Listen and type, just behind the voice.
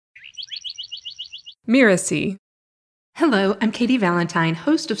Miracy. Hello, I'm Katie Valentine,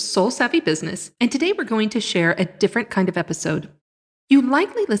 host of Soul Savvy Business, and today we're going to share a different kind of episode. You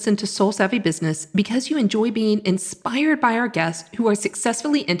likely listen to Soul Savvy Business because you enjoy being inspired by our guests who are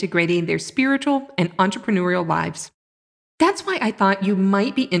successfully integrating their spiritual and entrepreneurial lives. That's why I thought you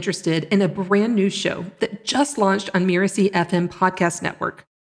might be interested in a brand new show that just launched on Miracy FM Podcast Network.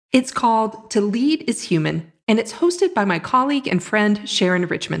 It's called To Lead is Human, and it's hosted by my colleague and friend, Sharon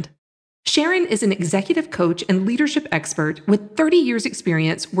Richmond. Sharon is an executive coach and leadership expert with 30 years'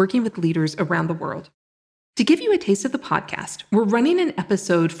 experience working with leaders around the world. To give you a taste of the podcast, we're running an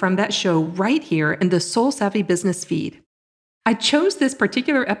episode from that show right here in the Soul Savvy Business feed. I chose this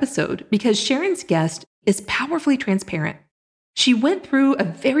particular episode because Sharon's guest is powerfully transparent. She went through a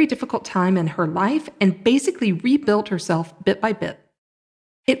very difficult time in her life and basically rebuilt herself bit by bit.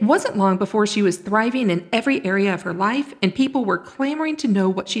 It wasn't long before she was thriving in every area of her life and people were clamoring to know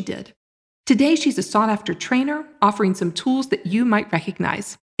what she did. Today, she's a sought-after trainer, offering some tools that you might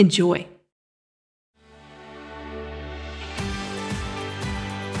recognize. Enjoy.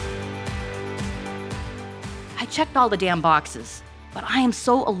 I checked all the damn boxes, but I am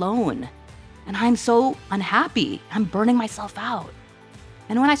so alone, and I'm so unhappy. I'm burning myself out.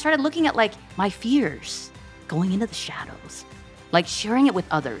 And when I started looking at my fears, going into the shadows, sharing it with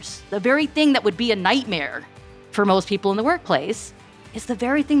others, the very thing that would be a nightmare for most people in the workplace, is the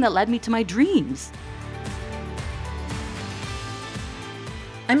very thing that led me to my dreams.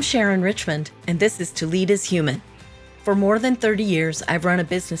 I'm Sharon Richmond, and this is To Lead is Human. For more than 30 years, I've run a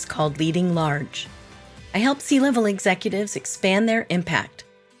business called Leading Large. I help C-level executives expand their impact,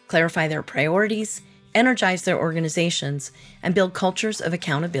 clarify their priorities, energize their organizations, and build cultures of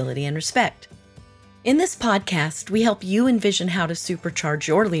accountability and respect. In this podcast, we help you envision how to supercharge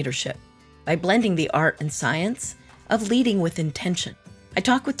your leadership by blending the art and science of leading with intention. I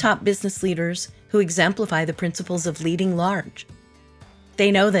talk with top business leaders who exemplify the principles of leading large.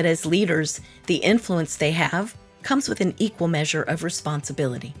 They know that as leaders, the influence they have comes with an equal measure of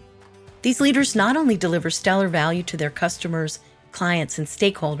responsibility. These leaders not only deliver stellar value to their customers, clients, and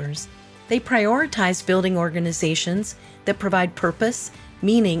stakeholders, they prioritize building organizations that provide purpose,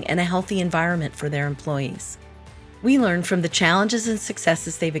 meaning, and a healthy environment for their employees. We learn from the challenges and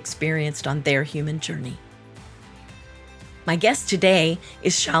successes they've experienced on their human journey. My guest today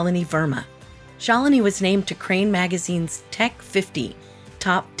is Shalini Verma. Shalini was named to Crane Magazine's Tech 50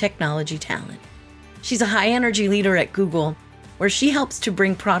 Top Technology Talent. She's a high-energy leader at Google, where she helps to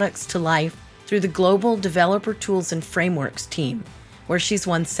bring products to life through the Global Developer Tools and Frameworks team, where she's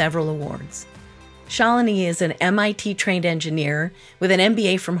won several awards. Shalini is an MIT-trained engineer with an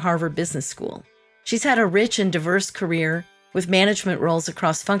MBA from Harvard Business School. She's had a rich and diverse career with management roles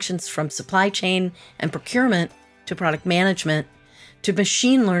across functions from supply chain and procurement to product management, to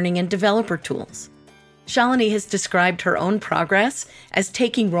machine learning and developer tools. Shalini has described her own progress as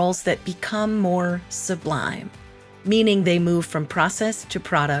taking roles that become more sublime, meaning they move from process to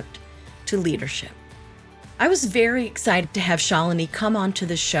product to leadership. I was very excited to have Shalini come onto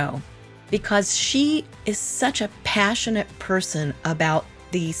the show because she is such a passionate person about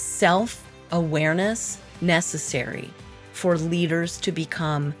the self-awareness necessary for leaders to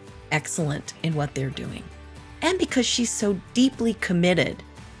become excellent in what they're doing. And because she's so deeply committed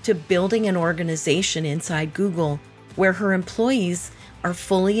to building an organization inside Google where her employees are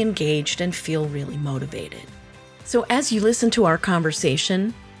fully engaged and feel really motivated. So as you listen to our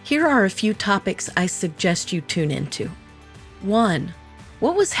conversation, here are a few topics I suggest you tune into. 1,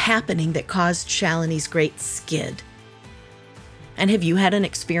 what was happening that caused Shalini's great skid? And have you had an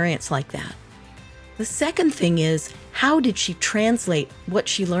experience like that? The second thing is, how did she translate what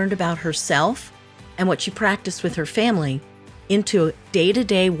she learned about herself and what she practiced with her family into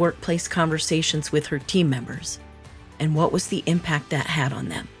day-to-day workplace conversations with her team members? And what was the impact that had on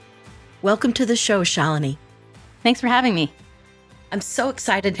them? Welcome to the show, Shalini. Thanks for having me. I'm so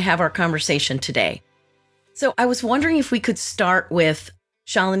excited to have our conversation today. So I was wondering if we could start with,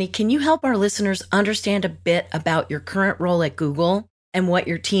 Shalini, can you help our listeners understand a bit about your current role at Google and what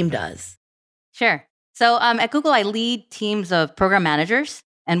your team does? Sure. So at Google, I lead teams of program managers,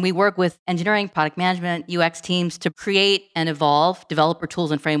 and we work with engineering, product management, UX teams to create and evolve developer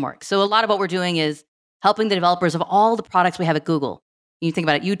tools and frameworks. So a lot of what we're doing is helping the developers of all the products we have at Google. You think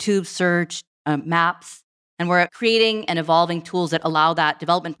about it, YouTube, search, maps, and we're creating and evolving tools that allow that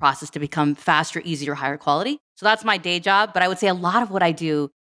development process to become faster, easier, higher quality. So that's my day job. But I would say a lot of what I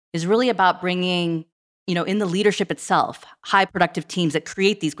do is really about bringing, in the leadership itself, high productive teams that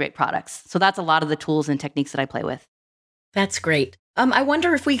create these great products. So that's a lot of the tools and techniques that I play with. That's great. I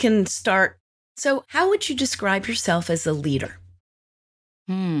wonder if we can start. So how would you describe yourself as a leader?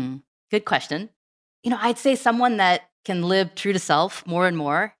 Good question. I'd say someone that can live true to self more and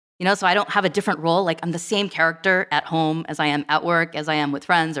more. So I don't have a different role. Like I'm the same character at home as I am at work, as I am with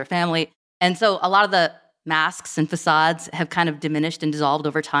friends or family. And so a lot of the masks and facades have kind of diminished and dissolved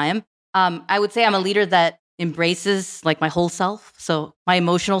over time. I would say I'm a leader that embraces like my whole self. So my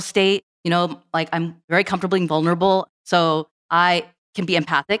emotional state, like I'm very comfortable being vulnerable. So I can be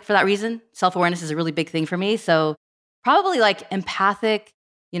empathic for that reason. Self-awareness is a really big thing for me. So probably like empathic,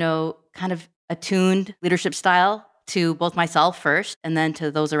 kind of attuned leadership style to both myself first and then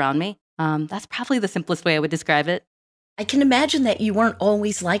to those around me. That's probably the simplest way I would describe it. I can imagine that you weren't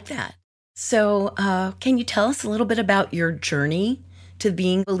always like that. So can you tell us a little bit about your journey to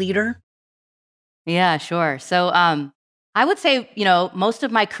being a leader? Yeah, sure. So I would say, most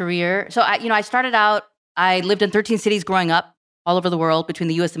of my career, so I started out, I lived in 13 cities growing up all over the world between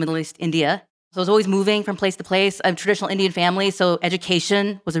the US, the Middle East, India. So I was always moving from place to place. I'm a traditional Indian family, so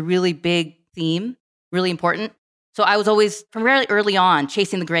education was a really big theme, really important. So I was always, from very early on,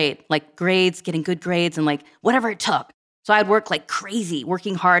 chasing the grade, like grades, getting good grades, and like whatever it took. So I'd work like crazy,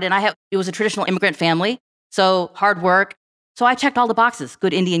 working hard. And it was a traditional immigrant family, so hard work. So I checked all the boxes.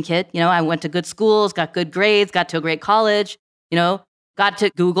 Good Indian kid. I went to good schools, got good grades, got to a great college, got to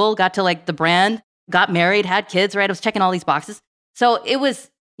Google, got to like the brand, got married, had kids, right? I was checking all these boxes. So it was,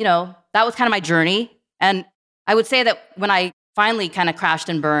 that was kind of my journey. And I would say that when I finally kind of crashed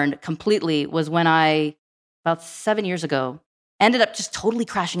and burned completely was when I, about 7 years ago, ended up just totally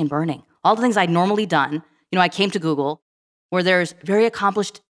crashing and burning. All the things I'd normally done, I came to Google where there's very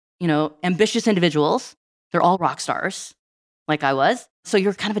accomplished, ambitious individuals. They're all rock stars like I was. So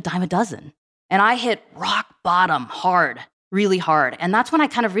you're kind of a dime a dozen. And I hit rock bottom hard, really hard. And that's when I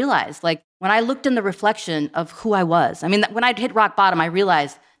kind of realized, like when I looked in the reflection of who I was, when I'd hit rock bottom, I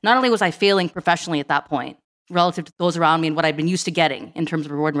realized not only was I failing professionally at that point relative to those around me and what I'd been used to getting in terms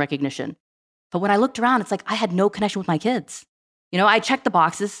of reward and recognition, but when I looked around, it's like I had no connection with my kids. I checked the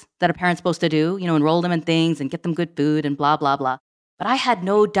boxes that a parent's supposed to do, enroll them in things and get them good food and blah, blah, blah. But I had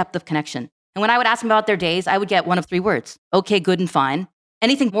no depth of connection. And when I would ask them about their days, I would get one of 3 words: okay, good, and fine.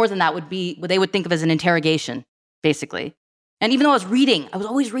 Anything more than that would be what they would think of as an interrogation, basically. And even though I was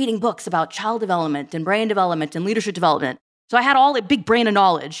always reading books about child development and brain development and leadership development. So I had all a big brain of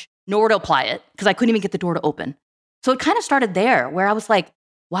knowledge, nowhere to apply it because I couldn't even get the door to open. So it kind of started there where I was like,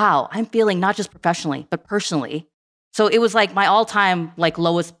 wow, I'm feeling not just professionally, but personally. So it was like my all-time like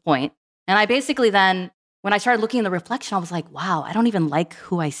lowest point. And I basically then, when I started looking in the reflection, I was like, wow, I don't even like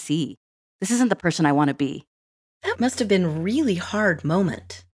who I see. This isn't the person I want to be. That must have been a really hard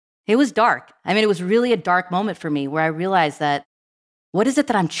moment. It was dark. It was really a dark moment for me where I realized that what is it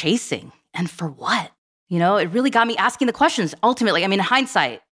that I'm chasing and for what? It really got me asking the questions. Ultimately, in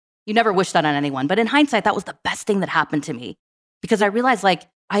hindsight, you never wish that on anyone, but in hindsight, that was the best thing that happened to me because I realized like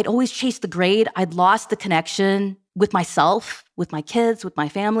I'd always chased the grade. I'd lost the connection with myself, with my kids, with my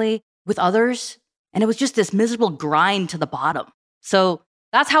family, with others. And it was just this miserable grind to the bottom. So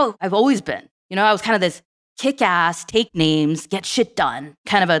that's how I've always been. I was kind of this kick-ass, take names, get shit done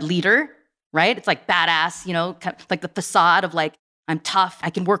kind of a leader, right? It's like badass, kind of like the facade of like, I'm tough. I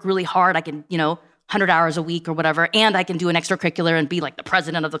can work really hard. I can, 100 hours a week or whatever. And I can do an extracurricular and be like the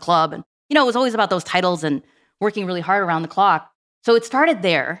president of the club. And, it was always about those titles and working really hard around the clock. So it started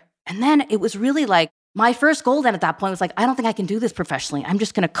there. And then it was really like, my first goal then at that point was like, I don't think I can do this professionally. I'm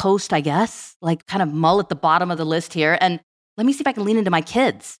just going to coast, I guess, like kind of mull at the bottom of the list here. And let me see if I can lean into my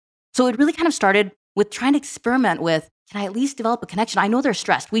kids. So it really kind of started with trying to experiment with, can I at least develop a connection? I know they're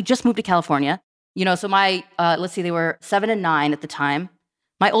stressed. We just moved to California. So my, they were 7 and 9 at the time.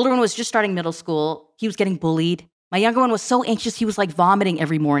 My older one was just starting middle school. He was getting bullied. My younger one was so anxious, he was like vomiting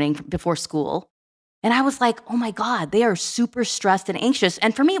every morning before school. And I was like, oh my God, they are super stressed and anxious.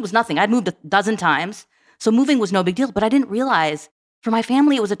 And for me, it was nothing. I'd moved a dozen times. So moving was no big deal. But I didn't realize for my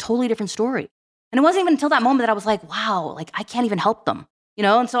family, it was a totally different story. And it wasn't even until that moment that I was like, wow, like I can't even help them.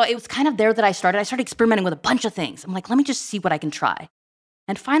 And so it was kind of there that I started experimenting with a bunch of things. I'm like, let me just see what I can try.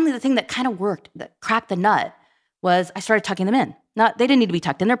 And finally, the thing that kind of worked, that cracked the nut, was I started tucking them in. Now, they didn't need to be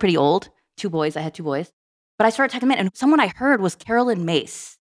tucked in. They're pretty old. 2 boys. I had 2 boys. But I started tucking them in. And someone I heard was Carolyn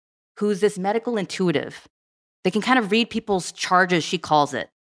Mace, who's this medical intuitive. They can kind of read people's charges, she calls it,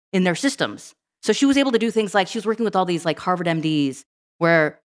 in their systems. So she was able to do things like she was working with all these like Harvard MDs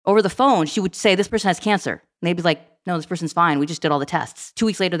where over the phone, she would say, this person has cancer. And they'd be like, no, this person's fine. We just did all the tests. 2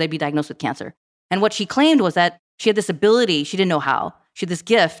 weeks later, they'd be diagnosed with cancer. And what she claimed was that she had this ability, she didn't know how, she had this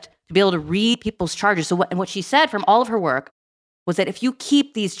gift to be able to read people's charges. So what she said from all of her work was that if you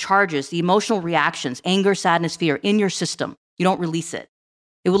keep these charges, the emotional reactions, anger, sadness, fear, in your system, you don't release it,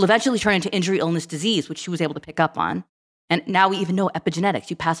 it will eventually turn into injury, illness, disease, which she was able to pick up on. And now we even know epigenetics.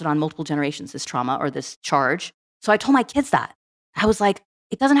 You pass it on multiple generations, this trauma or this charge. So I told my kids that. I was like,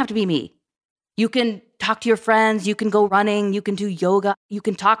 it doesn't have to be me. You can talk to your friends, you can go running, you can do yoga, you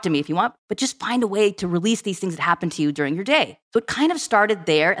can talk to me if you want, but just find a way to release these things that happen to you during your day. So it kind of started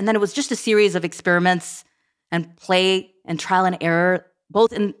there. And then it was just a series of experiments and play and trial and error,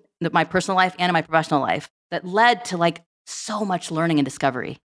 both in my personal life and in my professional life, that led to like so much learning and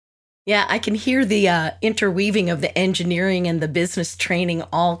discovery. Yeah, I can hear the interweaving of the engineering and the business training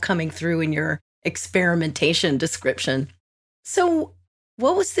all coming through in your experimentation description. So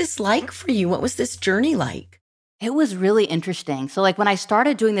what was this like for you? What was this journey like? It was really interesting. So like when I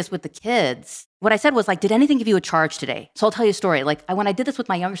started doing this with the kids, what I said was like, did anything give you a charge today? So I'll tell you a story. Like when I did this with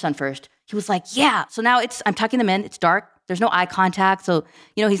my younger son first, he was like, yeah. So now I'm tucking them in. It's dark. There's no eye contact. So,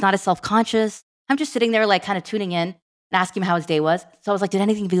 he's not as self-conscious. I'm just sitting there like kind of tuning in and asking him how his day was. So I was like, did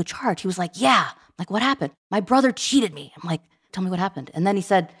anything give you a charge? He was like, yeah. I'm like, what happened? My brother cheated me. I'm like, tell me what happened. And then he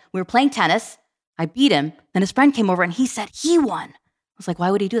said, we were playing tennis. I beat him. Then his friend came over and he said he won. I was like,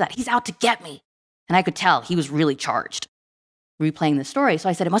 why would he do that? He's out to get me. And I could tell he was really charged replaying the story. So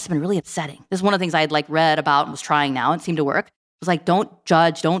I said, it must have been really upsetting. This is one of the things I had like read about and was trying now. It seemed to work. It was like, don't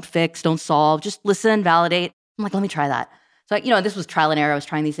judge, don't fix, don't solve, just listen, validate. I'm like, let me try that. So, this was trial and error. I was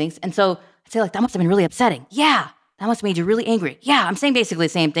trying these things. And so I'd say like, that must have been really upsetting. Yeah. That must have made you really angry. Yeah. I'm saying basically the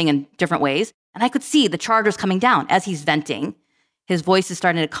same thing in different ways. And I could see the charge was coming down as he's venting. His voice is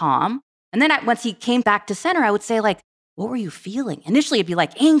starting to calm. And then once he came back to center, I would say like, what were you feeling? Initially, it'd be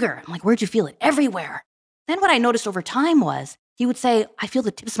like anger. I'm like, where'd you feel it? Everywhere. Then what I noticed over time was he would say, I feel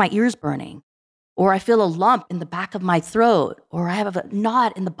the tips of my ears burning, or I feel a lump in the back of my throat, or I have a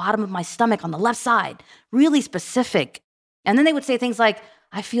knot in the bottom of my stomach on the left side, really specific. And then they would say things like,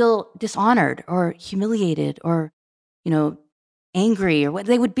 I feel dishonored or humiliated or, angry, or what.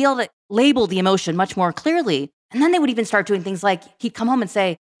 They would be able to label the emotion much more clearly. And then they would even start doing things like he'd come home and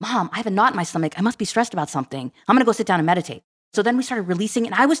say, Mom, I have a knot in my stomach. I must be stressed about something. I'm going to go sit down and meditate. So then we started releasing,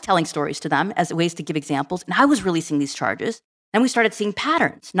 and I was telling stories to them as ways to give examples, and I was releasing these charges. And we started seeing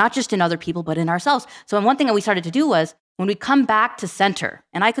patterns, not just in other people, but in ourselves. So one thing that we started to do was when we come back to center,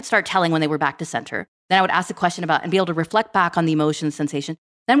 and I could start telling when they were back to center, then I would ask a question about and be able to reflect back on the emotion and sensation.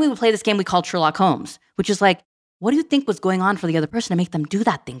 Then we would play this game we called Sherlock Holmes, which is like, what do you think was going on for the other person to make them do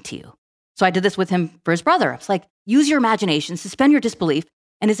that thing to you? So I did this with him for his brother. I was like, use your imagination, suspend your disbelief.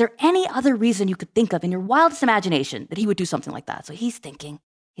 And is there any other reason you could think of in your wildest imagination that he would do something like that? So he's thinking,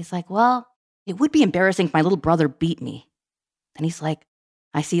 he's like, well, it would be embarrassing if my little brother beat me. And he's like,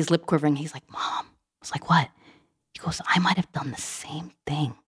 I see his lip quivering. He's like, Mom. I was like, what? He goes, I might have done the same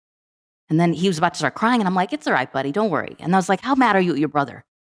thing. And then he was about to start crying. And I'm like, it's all right, buddy. Don't worry. And I was like, how mad are you at your brother?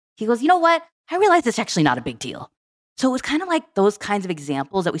 He goes, you know what? I realized it's actually not a big deal. So it was kind of like those kinds of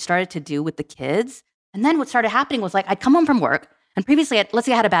examples that we started to do with the kids. And then what started happening was like, I'd come home from work. And previously, let's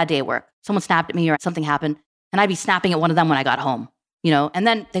say I had a bad day at work. Someone snapped at me or something happened. And I'd be snapping at one of them when I got home, And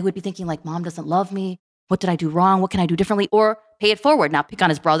then they would be thinking like, Mom doesn't love me. What did I do wrong? What can I do differently? Or pay it forward. Now pick on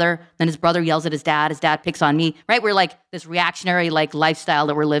his brother. Then his brother yells at his dad. His dad picks on me, right? We're like this reactionary like lifestyle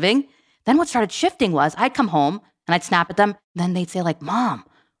that we're living. Then what started shifting was I'd come home and I'd snap at them. Then they'd say like, Mom,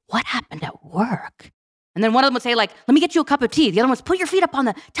 what happened at work? And then one of them would say like, let me get you a cup of tea. The other one was, put your feet up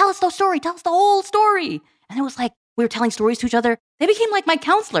on tell us the story. Tell us the whole story. And it was like, we were telling stories to each other. They became like my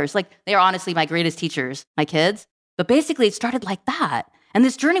counselors. Like they are honestly my greatest teachers, my kids. But basically it started like that. And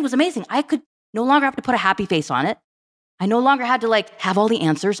this journey was amazing. I could no longer have to put a happy face on it. I no longer had to like have all the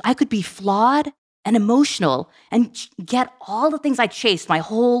answers. I could be flawed and emotional and get all the things I chased my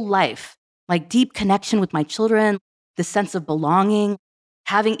whole life, like deep connection with my children, the sense of belonging,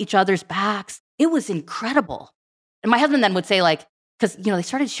 having each other's backs. It was incredible. And my husband then would say like, because, they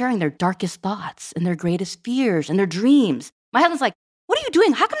started sharing their darkest thoughts and their greatest fears and their dreams. My husband's like, what are you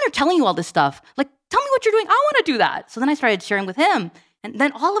doing? How come they're telling you all this stuff? Like, tell me what you're doing. I want to do that. So then I started sharing with him. And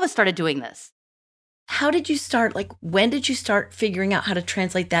then all of us started doing this. How did you start? Like, when did you start figuring out how to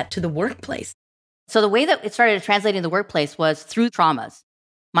translate that to the workplace? So the way that it started translating in the workplace was through traumas.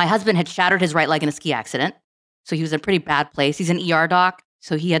 My husband had shattered his right leg in a ski accident. So he was in a pretty bad place. He's an ER doc.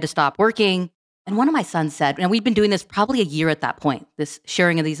 So he had to stop working. And one of my sons said, and we've been doing this probably a year at that point, this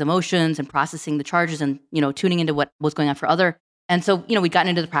sharing of these emotions and processing the charges and, tuning into what was going on for other. And so, we'd gotten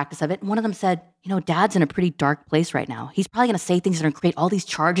into the practice of it. And one of them said, Dad's in a pretty dark place right now. He's probably going to say things that are going to create all these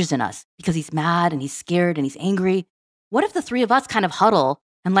charges in us because he's mad and he's scared and he's angry. What if the three of us kind of huddle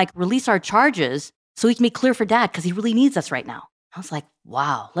and like release our charges so we can be clear for Dad because he really needs us right now? I was like,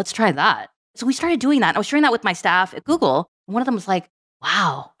 wow, let's try that. So we started doing that. I was sharing that with my staff at Google. And one of them was like,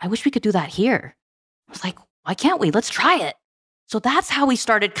 wow, I wish we could do that here. I was like, why can't we? Let's try it. So that's how we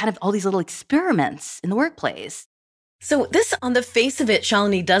started kind of all these little experiments in the workplace. So this, on the face of it,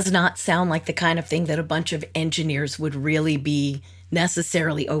 Shalini, does not sound like the kind of thing that a bunch of engineers would really be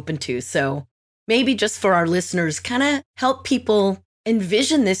necessarily open to. So maybe just for our listeners, kind of help people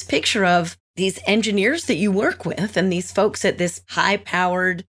envision this picture of these engineers that you work with and these folks at this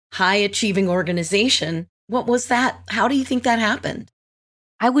high-powered, high-achieving organization. What was that? How do you think that happened?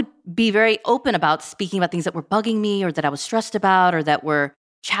 I would be very open about speaking about things that were bugging me or that I was stressed about or that were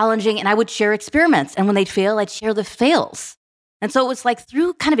challenging. And I would share experiments. And when they'd fail, I'd share the fails. And so it was like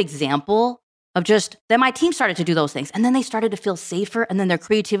through kind of example of just, then my team started to do those things. And then they started to feel safer. And then their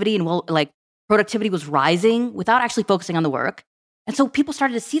creativity and productivity was rising without actually focusing on the work. And so people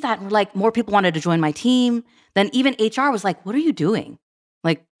started to see that and were like, more people wanted to join my team. Then even HR was like, what are you doing?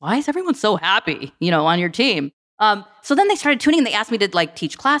 Like, why is everyone so happy, on your team? So then they started tuning in. They asked me to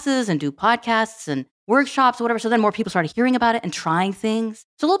teach classes and do podcasts and workshops or whatever. So then more people started hearing about it and trying things.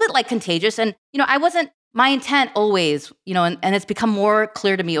 So a little bit contagious. And, my intent always, and it's become more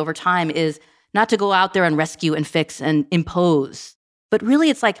clear to me over time is not to go out there and rescue and fix and impose. But really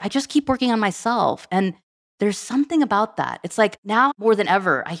it's I just keep working on myself. And there's something about that. It's now more than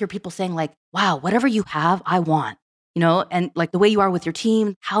ever, I hear people saying wow, whatever you have, I want, and the way you are with your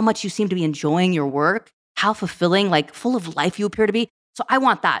team, how much you seem to be enjoying your work, how fulfilling, full of life you appear to be. So I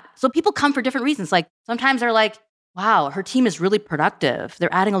want that. So people come for different reasons. Sometimes they're wow, her team is really productive.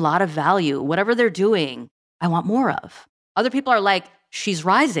 They're adding a lot of value. Whatever they're doing, I want more of. Other people are she's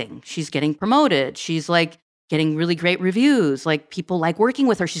rising. She's getting promoted. She's getting really great reviews. People like working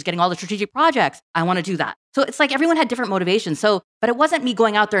with her. She's getting all the strategic projects. I want to do that. So it's everyone had different motivations. But it wasn't me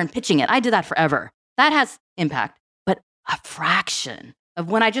going out there and pitching it. I did that forever. That has impact. But a fraction of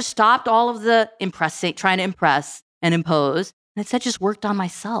when I just stopped all of the trying to impress and impose, and instead just worked on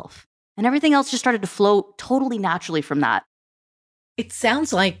myself. And everything else just started to flow totally naturally from that. It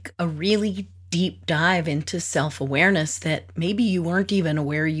sounds like a really deep dive into self-awareness that maybe you weren't even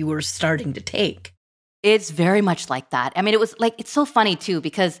aware you were starting to take. It's very much like that. I mean, it was it's so funny too,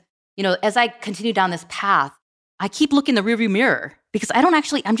 because, as I continue down this path, I keep looking in the rearview mirror because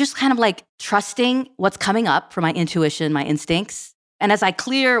I'm just kind of trusting what's coming up for my intuition, my instincts. And as I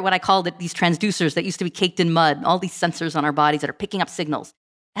clear what I called these transducers that used to be caked in mud, all these sensors on our bodies that are picking up signals,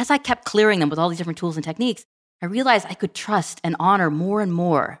 as I kept clearing them with all these different tools and techniques, I realized I could trust and honor more and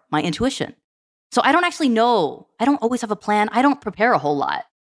more my intuition. So I don't actually know. I don't always have a plan. I don't prepare a whole lot.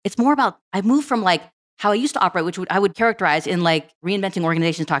 It's more about, I moved from how I used to operate, which I would characterize in Reinventing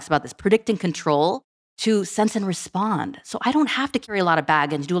Organizations talks about this, predict and control, to sense and respond. So I don't have to carry a lot of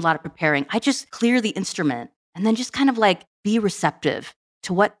baggage, do a lot of preparing. I just clear the instrument and then just kind of be receptive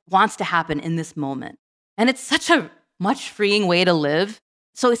to what wants to happen in this moment. And it's such a much freeing way to live.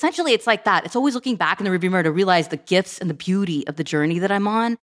 So essentially it's like that. It's always looking back in the rearview mirror to realize the gifts and the beauty of the journey that I'm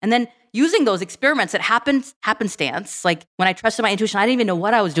on. And then using those experiments that happenstance, when I trusted my intuition, I didn't even know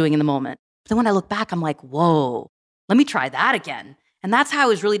what I was doing in the moment. But then when I look back, I'm whoa, let me try that again. And that's how I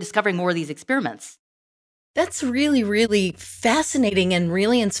was really discovering more of these experiments. That's really, really fascinating and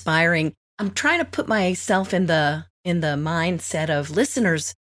really inspiring. I'm trying to put myself in the mindset of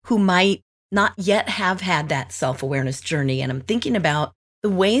listeners who might not yet have had that self-awareness journey. And I'm thinking about the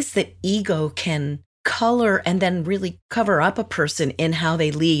ways that ego can color and then really cover up a person in how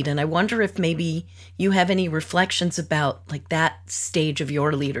they lead. And I wonder if maybe you have any reflections about that stage of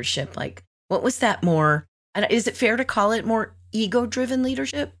your leadership. What was that more? Is it fair to call it more ego-driven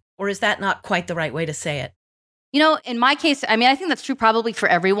leadership? Or is that not quite the right way to say it? In my case, I think that's true probably for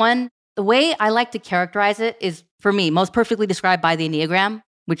everyone. The way I like to characterize it is, for me, most perfectly described by the Enneagram,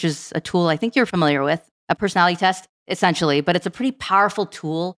 which is a tool I think you're familiar with, a personality test, essentially. But it's a pretty powerful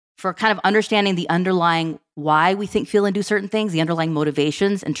tool for kind of understanding the underlying why we think, feel, and do certain things, the underlying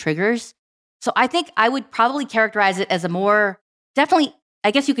motivations and triggers. So I think I would probably characterize it as a more, definitely,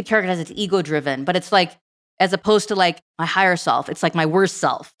 I guess you could characterize it as ego-driven, but it's as opposed to my higher self, it's my worst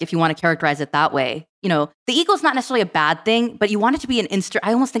self, if you want to characterize it that way. The ego is not necessarily a bad thing, but you want it to be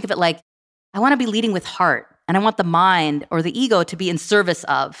I almost think of it I want to be leading with heart, and I want the mind or the ego to be in service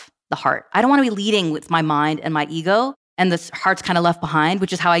of the heart. I don't want to be leading with my mind and my ego, and the heart's kind of left behind,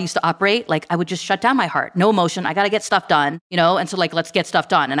 which is how I used to operate. I would just shut down my heart. No emotion. I got to get stuff done, and so let's get stuff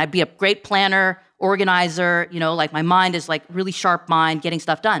done. And I'd be a great planner, organizer, my mind is really sharp mind, getting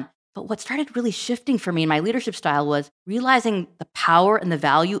stuff done. But what started really shifting for me in my leadership style was realizing the power and the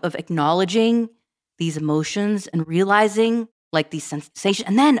value of acknowledging these emotions and realizing these sensations.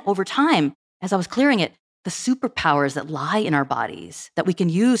 And then over time, as I was clearing it, the superpowers that lie in our bodies that we can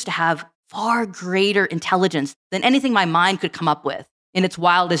use to have far greater intelligence than anything my mind could come up with in its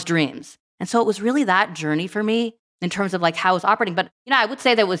wildest dreams. And so it was really that journey for me in terms of how I was operating. But, I would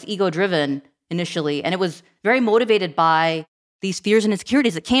say that it was ego-driven initially. And it was very motivated by these fears and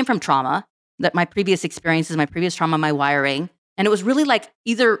insecurities that came from trauma, that my previous experiences, my previous trauma, my wiring. And it was really like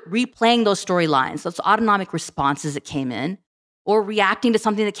either replaying those storylines, those autonomic responses that came in, or reacting to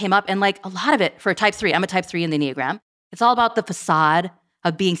something that came up. And like a lot of it for a type 3, I'm a type 3 in the Enneagram. It's all about the facade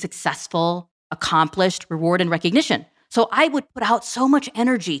of being successful, accomplished, reward, and recognition. So I would put out so much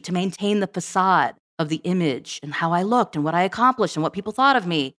energy to maintain the facade of the image and how I looked and what I accomplished and what people thought of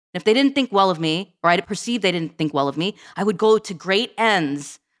me. And if they didn't think well of me, or I perceived they didn't think well of me, I would go to great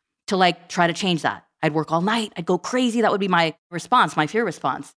ends to like try to change that. I'd work all night. I'd go crazy. That would be my response, my fear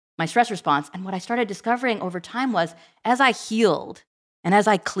response, my stress response. And what I started discovering over time was as I healed and as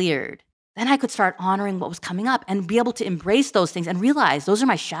I cleared, then I could start honoring what was coming up and be able to embrace those things and realize those are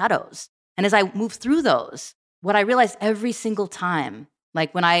my shadows. And as I moved through those, what I realized every single time,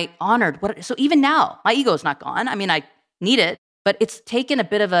 like when I honored so even now, my ego is not gone. I mean, I need it, but it's taken a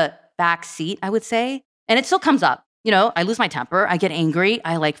bit of a back seat, I would say. And it still comes up. I lose my temper. I get angry.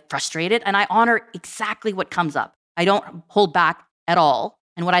 I like frustrated, and I honor exactly what comes up. I don't hold back at all.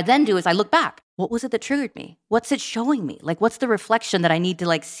 And what I then do is I look back. What was it that triggered me? What's it showing me? Like, what's the reflection that I need to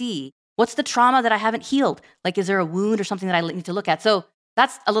like see? What's the trauma that I haven't healed? Like, is there a wound or something that I need to look at? So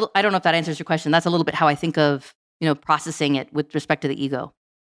that's a little, I don't know if that answers your question. That's a little bit how I think of, processing it with respect to the ego.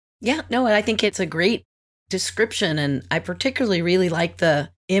 Yeah, no, I think it's a great description. And I particularly really like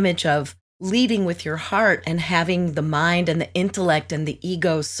the image of leading with your heart and having the mind and the intellect and the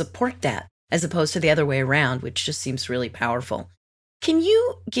ego support that, as opposed to the other way around, which just seems really powerful. Can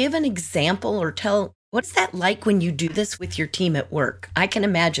you give an example or tell what's that like when you do this with your team at work? I can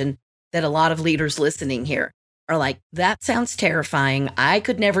imagine that a lot of leaders listening here are like, that sounds terrifying. I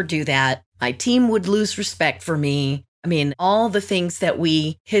could never do that. My team would lose respect for me. I mean, all the things that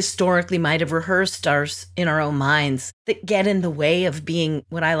we historically might have rehearsed in our own minds that get in the way of being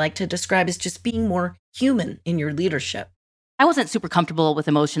what I like to describe as just being more human in your leadership. I wasn't super comfortable with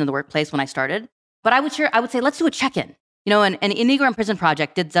emotion in the workplace when I started, but I would say, let's do a check-in. And Enneagram Prison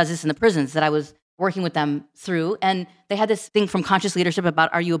Project does this in the prisons that I was working with them through. And they had this thing from conscious leadership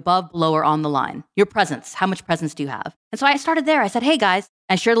about, are you above, below, or on the line? Your presence, how much presence do you have? And so I started there. I said, hey guys,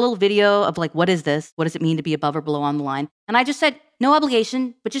 I shared a little video of like, what is this? What does it mean to be above or below on the line? And I just said, no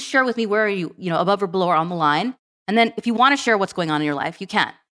obligation, but just share with me, where are you, above or below or on the line? And then if you want to share what's going on in your life, you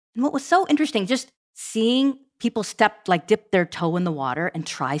can. And what was so interesting, just seeing people dip their toe in the water and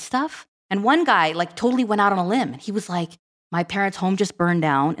try stuff. And one guy like totally went out on a limb. And he was like, my parents' home just burned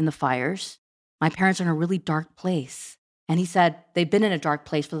down in the fires. My parents are in a really dark place. And he said, they've been in a dark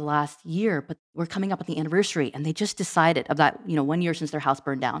place for the last year, but we're coming up on the anniversary. And they just decided of that, 1 year since their house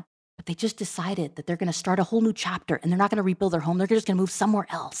burned down. But they just decided that they're going to start a whole new chapter and they're not going to rebuild their home. They're just going to move somewhere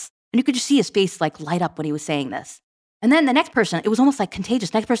else. And you could just see his face like light up when he was saying this. And then the next person, it was almost like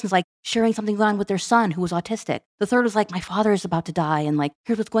contagious. Next person's like sharing something going on with their son who was autistic. The third was like, my father is about to die and like,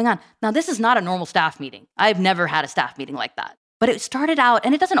 here's what's going on. Now, this is not a normal staff meeting. I've never had a staff meeting like that. But it started out,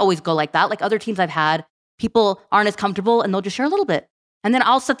 and it doesn't always go like that. Like other teams I've had, people aren't as comfortable and they'll just share a little bit. And then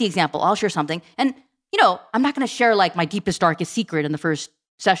I'll set the example. I'll share something. And, I'm not going to share like my deepest, darkest secret in the first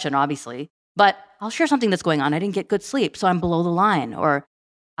session, obviously. But I'll share something that's going on. I didn't get good sleep, so I'm below the line. Or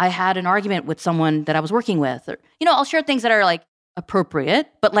I had an argument with someone that I was working with. Or, I'll share things that are like appropriate,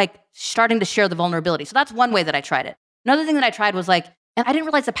 but like starting to share the vulnerability. So that's one way that I tried it. Another thing that I tried was like, and I didn't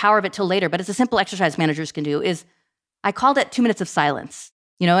realize the power of it till later, but it's a simple exercise managers can do, is I called it 2 minutes of silence,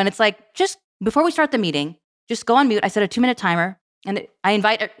 and it's like, just before we start the meeting, just go on mute. I set a 2-minute timer and I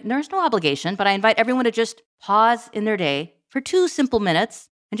invite, there's no obligation, but I invite everyone to just pause in their day for 2 simple minutes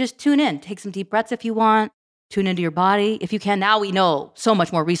and just tune in. Take some deep breaths if you want, tune into your body if you can. Now we know so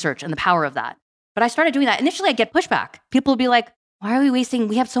much more research and the power of that. But I started doing that. Initially, I'd get pushback. People would be like,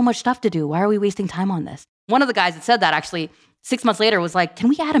 we have so much stuff to do. Why are we wasting time on this? One of the guys that said that actually 6 months later was like, can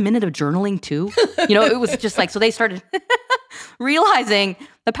we add a minute of journaling too? It was just like, so they started realizing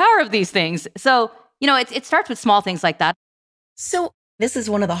the power of these things. So, it starts with small things like that. So this is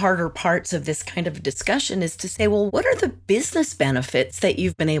one of the harder parts of this kind of discussion, is to say, well, what are the business benefits that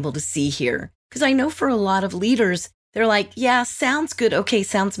you've been able to see here? Because I know for a lot of leaders, they're like, yeah, sounds good. Okay,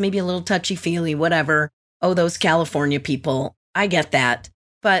 sounds maybe a little touchy-feely, whatever. Oh, those California people, I get that.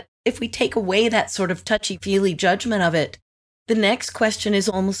 But if we take away that sort of touchy-feely judgment of it, the next question is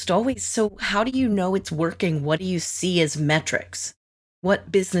almost always, so how do you know it's working? What do you see as metrics?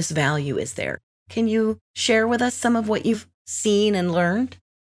 What business value is there? Can you share with us some of what you've seen and learned?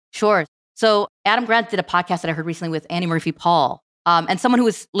 Sure. So Adam Grant did a podcast that I heard recently with Annie Murphy Paul. And someone who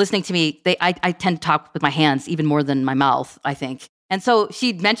was listening to me, I tend to talk with my hands even more than my mouth, I think. And so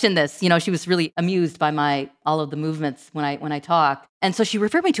she mentioned this, she was really amused by all of the movements when I talk. And so she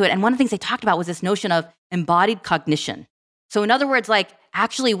referred me to it. And one of the things they talked about was this notion of embodied cognition. So in other words,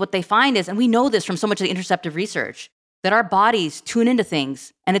 actually what they find is, and we know this from so much of the interoceptive research, that our bodies tune into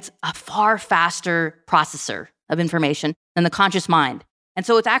things and it's a far faster processor of information than the conscious mind. And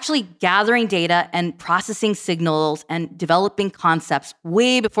so it's actually gathering data and processing signals and developing concepts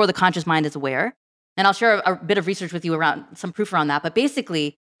way before the conscious mind is aware. And I'll share a bit of research with you around some proof around that. But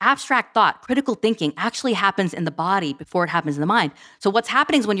basically, abstract thought, critical thinking actually happens in the body before it happens in the mind. So what's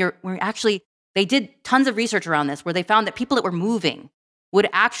happening is when they did tons of research around this where they found that people that were moving would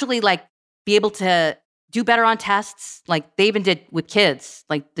actually be able to do better on tests. Like they even did with kids,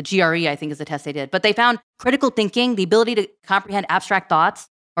 like the GRE, I think is the test they did. But they found critical thinking, the ability to comprehend abstract thoughts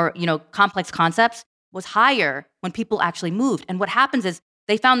or, complex concepts was higher when people actually moved. And what happens is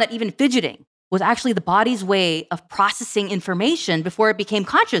they found that even fidgeting was actually the body's way of processing information before it became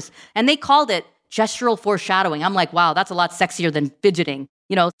conscious. And they called it gestural foreshadowing. I'm like, wow, that's a lot sexier than fidgeting.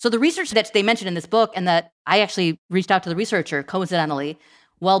 So the research that they mentioned in this book and that I actually reached out to the researcher coincidentally,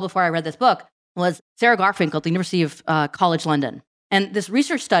 well before I read this book, was Sarah Garfinkel at the University of College London. And this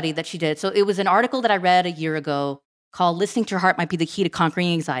research study that she did, so it was an article that I read a year ago called Listening to Your Heart Might Be the Key to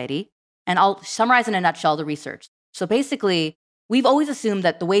Conquering Anxiety. And I'll summarize in a nutshell the research. So basically, we've always assumed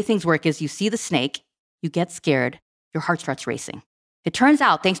that the way things work is you see the snake, you get scared, your heart starts racing. It turns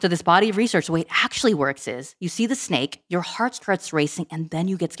out, thanks to this body of research, the way it actually works is you see the snake, your heart starts racing, and then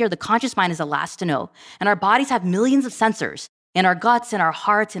you get scared. The conscious mind is the last to know. And our bodies have millions of sensors in our guts, in our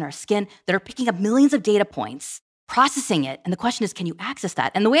hearts, in our skin that are picking up millions of data points, processing it. And the question is, can you access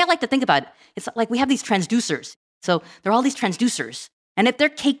that? And the way I like to think about it, it's like we have these transducers. So there are all these transducers. And if they're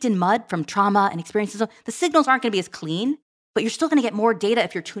caked in mud from trauma and experiences, the signals aren't going to be as clean, but you're still going to get more data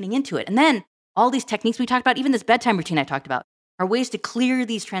if you're tuning into it. And then all these techniques we talked about, even this bedtime routine I talked about, are ways to clear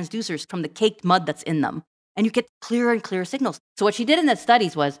these transducers from the caked mud that's in them. And you get clearer and clearer signals. So what she did in the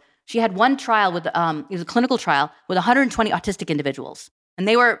studies was she had one trial with, it was a clinical trial with 120 autistic individuals. And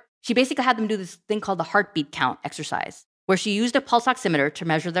she basically had them do this thing called the heartbeat count exercise, where she used a pulse oximeter to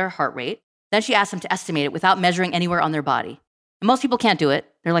measure their heart rate. Then she asked them to estimate it without measuring anywhere on their body. And most people can't do it.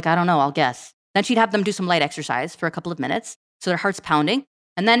 They're like, I don't know, I'll guess. Then she'd have them do some light exercise for a couple of minutes. So their heart's pounding.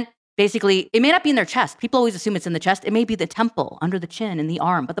 And then basically, it may not be in their chest. People always assume it's in the chest. It may be the temple, under the chin, in the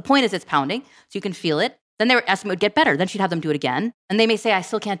arm. But the point is it's pounding, so you can feel it. Then their estimate would get better. Then she'd have them do it again. And they may say, I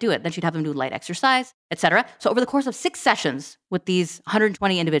still can't do it. Then she'd have them do light exercise, etc. So over the course of 6 sessions with these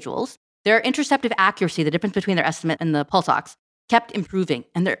 120 individuals, their interoceptive accuracy, the difference between their estimate and the pulse ox, kept improving.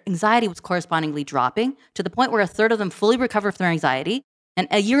 And their anxiety was correspondingly dropping to the point where a third of them fully recovered from their anxiety. And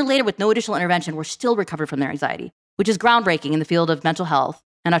a year later, with no additional intervention, were still recovered from their anxiety, which is groundbreaking in the field of mental health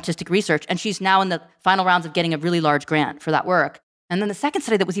and autistic research. And she's now in the final rounds of getting a really large grant for that work. And then the second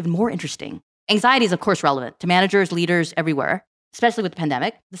study that was even more interesting. Anxiety is, of course, relevant to managers, leaders everywhere, especially with the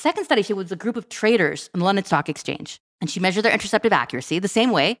pandemic. The second study, she was a group of traders on the London Stock Exchange. And she measured their interoceptive accuracy the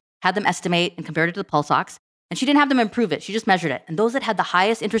same way, had them estimate and compared it to the pulse ox. And she didn't have them improve it. She just measured it. And those that had the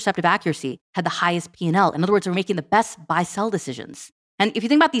highest interoceptive accuracy had the highest P&L. In other words, they were making the best buy-sell decisions. And if you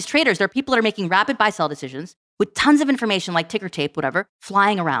think about these traders, there are people that are making rapid buy-sell decisions with tons of information like ticker tape, whatever,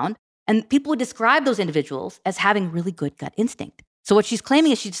 flying around. And people would describe those individuals as having really good gut instinct. So what she's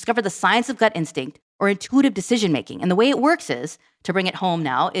claiming is she discovered the science of gut instinct or intuitive decision-making. And the way it works is, to bring it home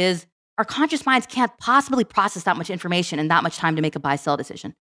now, is our conscious minds can't possibly process that much information in that much time to make a buy-sell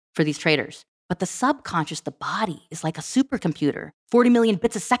decision for these traders. But the subconscious, the body, is like a supercomputer. 40 million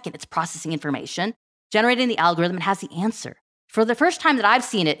bits a second, it's processing information, generating the algorithm, and has the answer. For the first time that I've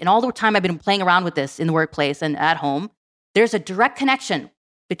seen it, and all the time I've been playing around with this in the workplace and at home, there's a direct connection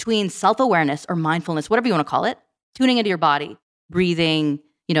between self-awareness or mindfulness, whatever you want to call it, tuning into your body, breathing,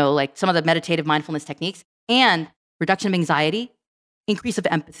 like some of the meditative mindfulness techniques, and reduction of anxiety, increase of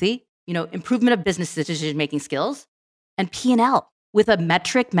empathy, improvement of business decision-making skills, and P&L with a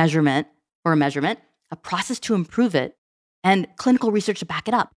metric measurement, a process to improve it, and clinical research to back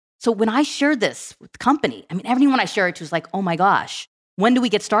it up. So when I shared this with the company, everyone I shared it to was like, oh my gosh, when do we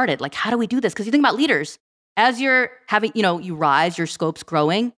get started? Like, how do we do this? Because you think about leaders, as you're having, you rise, your scope's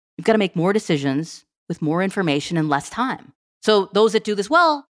growing, you've got to make more decisions with more information and less time. So those that do this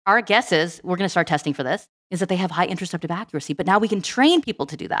well, our guess is, we're going to start testing for this, is that they have high interoceptive accuracy. But now we can train people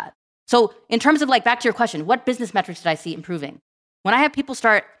to do that. So in terms of back to your question, what business metrics did I see improving? When I have people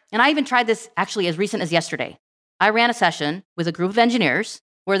start, and I even tried this actually as recent as yesterday, I ran a session with a group of engineers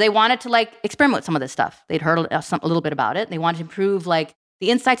where they wanted to experiment with some of this stuff. They'd heard a little bit about it. They wanted to improve the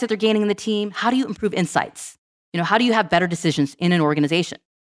insights that they're gaining in the team. How do you improve insights? How do you have better decisions in an organization?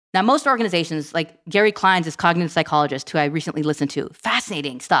 Now, most organizations, like Gary Klein's this cognitive psychologist who I recently listened to,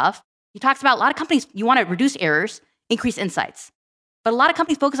 fascinating stuff. He talks about a lot of companies, you want to reduce errors, increase insights. But a lot of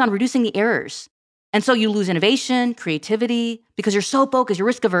companies focus on reducing the errors. And so you lose innovation, creativity, because you're so focused, you're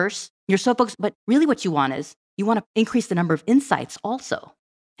risk averse, you're so focused. But really what you want is you want to increase the number of insights also.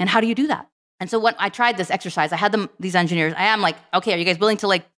 And how do you do that? And so when I tried this exercise, I had these engineers, I am like, okay, are you guys willing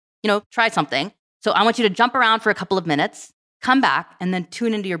to try something? So I want you to jump around for a couple of minutes, come back, and then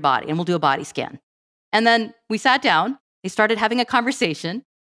tune into your body, and we'll do a body scan. And then we sat down, they started having a conversation.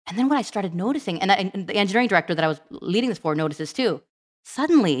 And then what I started noticing, and the engineering director that I was leading this for noticed this too,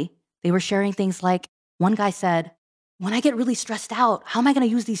 suddenly they were sharing things like, one guy said, when I get really stressed out, how am I going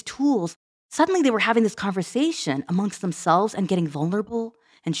to use these tools? Suddenly they were having this conversation amongst themselves and getting vulnerable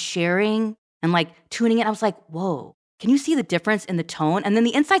and sharing and tuning in. I was like, whoa, can you see the difference in the tone? And then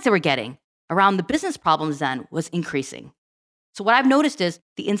the insights they were getting around the business problems then was increasing. So what I've noticed is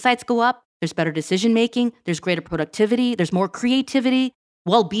the insights go up, there's better decision-making, there's greater productivity, there's more creativity,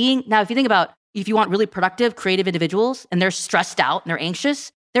 well-being. Now, if you think about, if you want really productive, creative individuals and they're stressed out and they're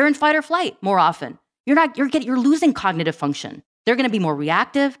anxious, they're in fight or flight more often. You're losing cognitive function. They're going to be more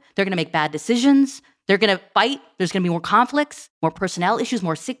reactive. They're going to make bad decisions. They're going to fight. There's going to be more conflicts, more personnel issues,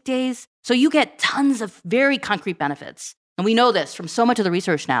 more sick days. So you get tons of very concrete benefits. And we know this from so much of the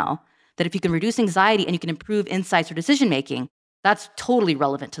research now, that if you can reduce anxiety and you can improve insights or decision-making, that's totally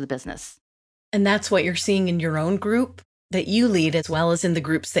relevant to the business. And that's what you're seeing in your own group that you lead, as well as in the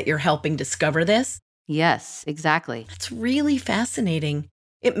groups that you're helping discover this? Yes, exactly. That's really fascinating.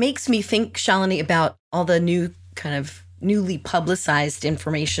 It makes me think, Shalini, about all the new kind of newly publicized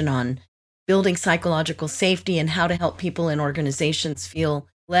information on building psychological safety and how to help people in organizations feel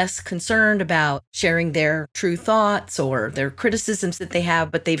less concerned about sharing their true thoughts or their criticisms that they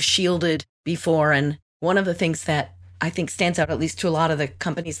have, but they've shielded before. And one of the things that I think stands out, at least to a lot of the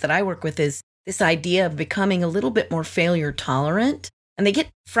companies that I work with, is this idea of becoming a little bit more failure tolerant. And they get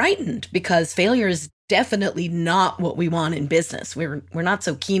frightened because failure is definitely not what we want in business. We're not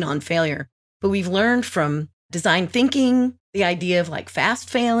so keen on failure. But we've learned from design thinking, the idea of fast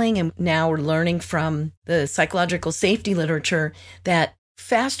failing, and now we're learning from the psychological safety literature that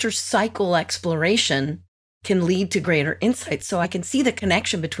faster cycle exploration can lead to greater insights. So I can see the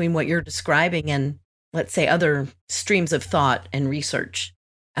connection between what you're describing and, let's say, other streams of thought and research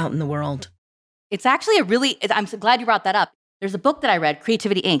out in the world. It's actually I'm so glad you brought that up. There's a book that I read,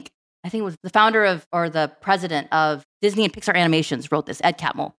 Creativity Inc. I think it was the founder of, or the president of Disney and Pixar Animations wrote this, Ed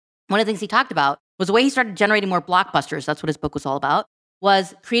Catmull. One of the things he talked about was the way he started generating more blockbusters. That's what his book was all about,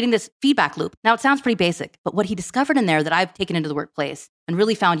 was creating this feedback loop. Now, it sounds pretty basic, but what he discovered in there that I've taken into the workplace and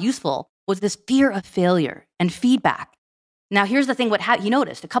really found useful was this fear of failure and feedback. Now, here's the thing, he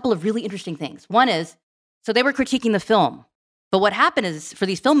noticed a couple of really interesting things. One is, so they were critiquing the film. But what happened is, for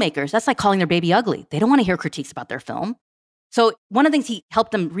these filmmakers, that's like calling their baby ugly. They don't want to hear critiques about their film. So one of the things he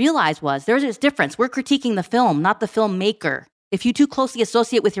helped them realize was there's this difference. We're critiquing the film, not the filmmaker. If you too closely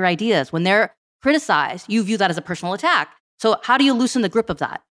associate with your ideas, when they're criticized, you view that as a personal attack. So how do you loosen the grip of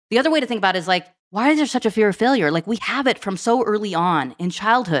that? The other way to think about it is why is there such a fear of failure? We have it from so early on in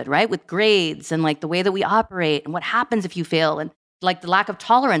childhood, right? With grades and the way that we operate and what happens if you fail and the lack of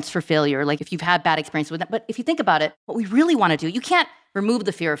tolerance for failure, if you've had bad experience with that. But if you think about it, what we really want to do, you can't remove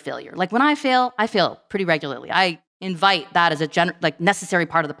the fear of failure. When I fail pretty regularly. I invite that as a necessary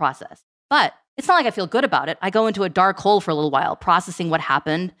part of the process. But it's not I feel good about it. I go into a dark hole for a little while, processing what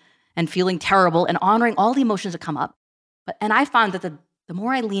happened and feeling terrible and honoring all the emotions that come up. And I found that the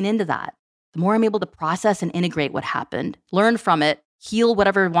more I lean into that, the more I'm able to process and integrate what happened, learn from it, heal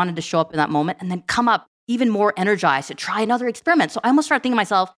whatever wanted to show up in that moment, and then come up even more energized to try another experiment. So I almost start thinking of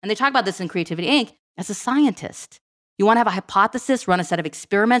myself, and they talk about this in Creativity Inc., as a scientist. You want to have a hypothesis, run a set of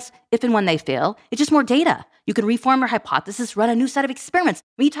experiments. If and when they fail, it's just more data. You can reform your hypothesis, run a new set of experiments.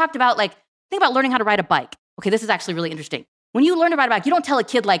 When you talked about think about learning how to ride a bike. Okay, this is actually really interesting. When you learn to ride a bike, you don't tell a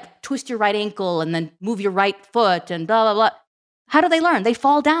kid twist your right ankle and then move your right foot and blah, blah, blah. How do they learn? They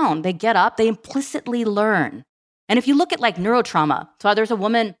fall down, they get up, they implicitly learn. And if you look at neurotrauma, so there's a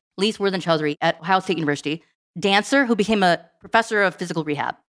woman, Lise Worthen-Chaudhry at Ohio State University, dancer who became a professor of physical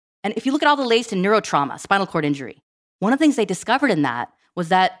rehab. And if you look at all the latest in neurotrauma, spinal cord injury, one of the things they discovered in that was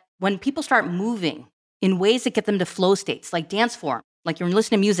that when people start moving in ways that get them to flow states, like dance form, you're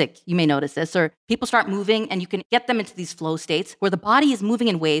listening to music, you may notice this, or people start moving and you can get them into these flow states where the body is moving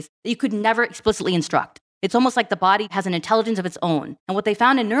in ways that you could never explicitly instruct. It's almost like the body has an intelligence of its own. And what they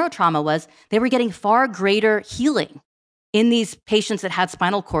found in neurotrauma was they were getting far greater healing in these patients that had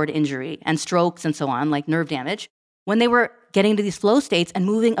spinal cord injury and strokes and so on, like nerve damage, when they were getting to these flow states and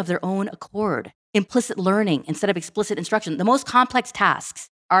moving of their own accord. Implicit learning instead of explicit instruction. The most complex tasks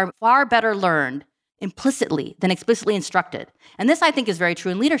are far better learned implicitly than explicitly instructed. And this, I think, is very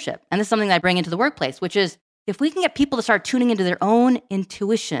true in leadership. And this is something that I bring into the workplace, which is if we can get people to start tuning into their own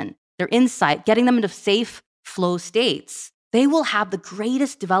intuition, their insight, getting them into safe flow states, they will have the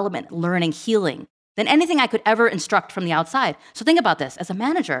greatest development, learning, healing than anything I could ever instruct from the outside. So think about this. As a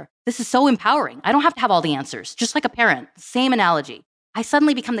manager, this is so empowering. I don't have to have all the answers, just like a parent. Same analogy. I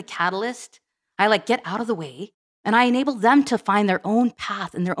suddenly become the catalyst. I get out of the way and I enable them to find their own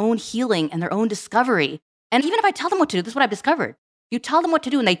path and their own healing and their own discovery. And even if I tell them what to do, this is what I've discovered. You tell them what to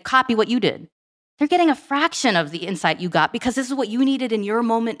do and they copy what you did. They're getting a fraction of the insight you got because this is what you needed in your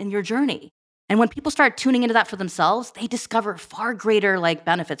moment in your journey. And when people start tuning into that for themselves, they discover far greater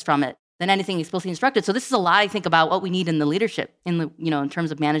benefits from it than anything explicitly instructed. So this is a lot, I think, about what we need in the leadership, in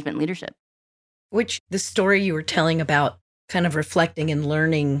terms of management and leadership. Which the story you were telling about kind of reflecting and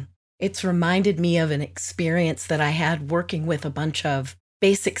learning, it's reminded me of an experience that I had working with a bunch of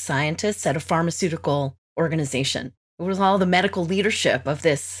basic scientists at a pharmaceutical organization. It was all the medical leadership of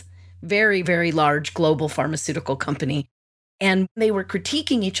this very, very large global pharmaceutical company. And they were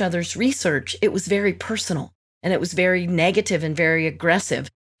critiquing each other's research. It was very personal and it was very negative and very aggressive.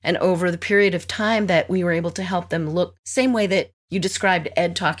 And over the period of time that we were able to help them look, same way that you described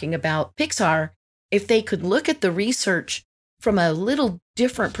Ed talking about Pixar, if they could look at the research from a little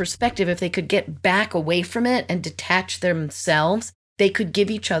different perspective, if they could get back away from it and detach themselves, they could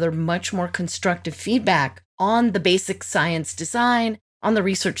give each other much more constructive feedback on the basic science design, on the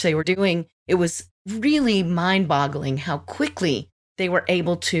research they were doing. It was really mind-boggling how quickly they were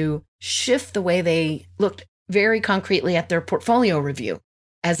able to shift the way they looked very concretely at their portfolio review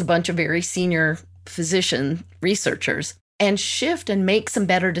as a bunch of very senior physician researchers and shift and make some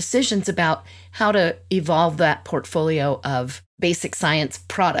better decisions about how to evolve that portfolio of basic science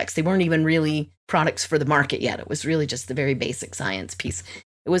products. They weren't even really products for the market yet. It was really just the very basic science piece.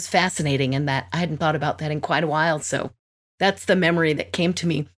 It was fascinating, and that I hadn't thought about that in quite a while. So that's the memory that came to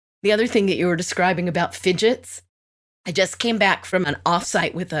me. The other thing that you were describing about fidgets, I just came back from an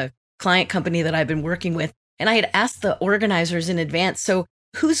offsite with a client company that I've been working with, and I had asked the organizers in advance, so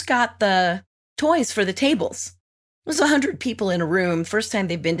who's got the toys for the tables? It was 100 people in a room, first time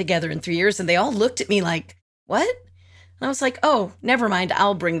they've been together in 3 years, and they all looked at me like, what? And I was like, oh, never mind,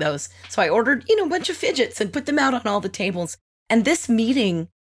 I'll bring those. So I ordered, a bunch of fidgets and put them out on all the tables. And this meeting,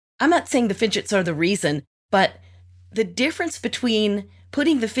 I'm not saying the fidgets are the reason, but the difference between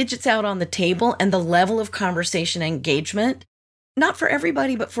putting the fidgets out on the table and the level of conversation and engagement, not for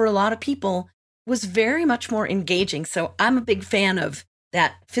everybody, but for a lot of people, was very much more engaging. So I'm a big fan of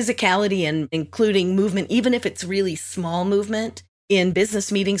that physicality and including movement, even if it's really small movement in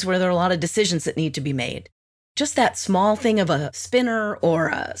business meetings where there are a lot of decisions that need to be made. Just that small thing of a spinner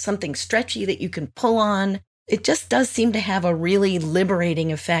or something stretchy that you can pull on, it just does seem to have a really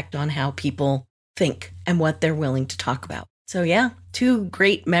liberating effect on how people think and what they're willing to talk about. So yeah, two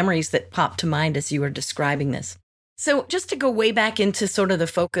great memories that popped to mind as you were describing this. So just to go way back into sort of the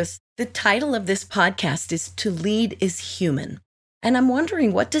focus, the title of this podcast is To Lead is Human. And I'm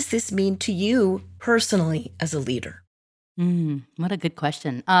wondering, what does this mean to you personally as a leader? What a good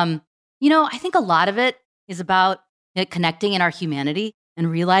question. I think a lot of it is about connecting in our humanity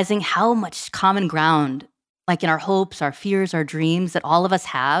and realizing how much common ground, like in our hopes, our fears, our dreams that all of us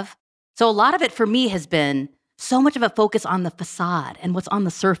have. So a lot of it for me has been so much of a focus on the facade and what's on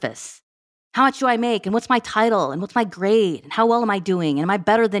the surface. How much do I make? And what's my title? And what's my grade? And how well am I doing? And am I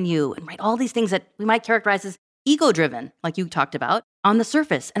better than you? And all these things that we might characterize as ego-driven, like you talked about, on the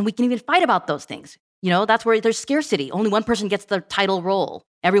surface. And we can even fight about those things. That's where there's scarcity. Only one person gets the title role.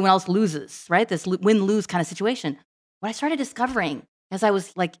 Everyone else loses, right? This win-lose kind of situation. What I started discovering as I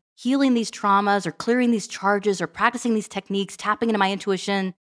was healing these traumas or clearing these charges or practicing these techniques, tapping into my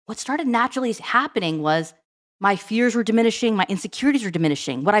intuition, what started naturally happening was my fears were diminishing, my insecurities were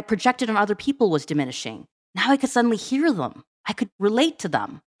diminishing. What I projected on other people was diminishing. Now I could suddenly hear them. I could relate to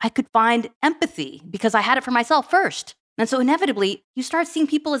them. I could find empathy because I had it for myself first. And so inevitably, you start seeing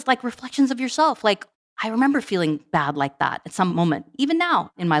people as reflections of yourself. I remember feeling bad like that at some moment, even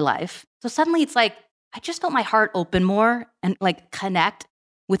now in my life. So suddenly it's I just felt my heart open more and connect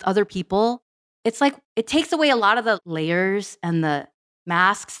with other people. It's it takes away a lot of the layers and the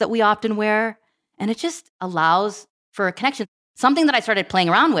masks that we often wear. And it just allows for a connection. Something that I started playing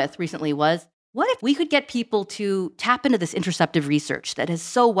around with recently was, what if we could get people to tap into this interoceptive research that is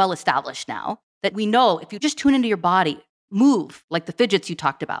so well established now that we know if you just tune into your body, move like the fidgets you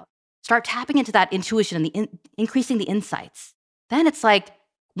talked about, start tapping into that intuition and increasing the insights. Then it's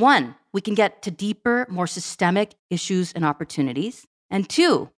one, we can get to deeper, more systemic issues and opportunities. And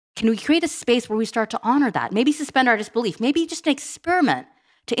two, can we create a space where we start to honor that? Maybe suspend our disbelief. Maybe just an experiment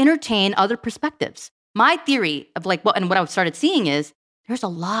to entertain other perspectives. My theory of what I've started seeing is there's a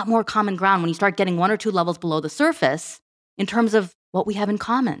lot more common ground when you start getting 1 or 2 levels below the surface in terms of what we have in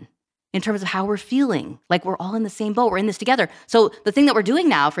common, in terms of how we're feeling, like we're all in the same boat, we're in this together. So the thing that we're doing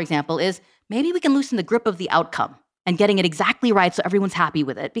now, for example, is maybe we can loosen the grip of the outcome and getting it exactly right so everyone's happy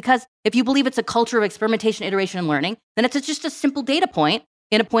with it. Because if you believe it's a culture of experimentation, iteration, and learning, then it's just a simple data point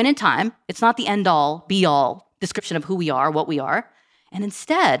in a point in time. It's not the end-all, be-all description of who we are, what we are. And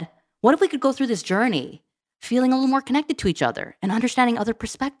instead, what if we could go through this journey feeling a little more connected to each other and understanding other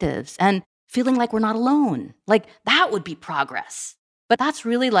perspectives and feeling like we're not alone? Like, that would be progress. But that's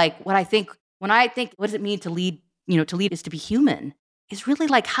really like what I think when I think, what does it mean to lead? To lead is to be human. Is really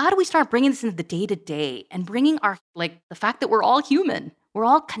like, how do we start bringing this into the day-to-day and bringing the fact that we're all human, we're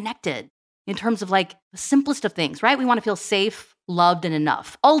all connected in terms of the simplest of things, right? We want to feel safe, loved, and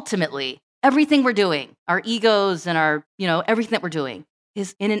enough. Ultimately, everything we're doing, our egos and our, everything that we're doing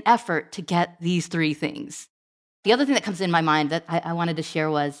is in an effort to get these 3 things. The other thing that comes in my mind that I wanted to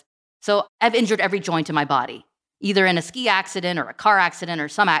share was, so I've injured every joint in my body, either in a ski accident or a car accident or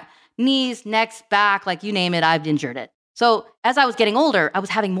knees, necks, back, you name it, I've injured it. So as I was getting older, I was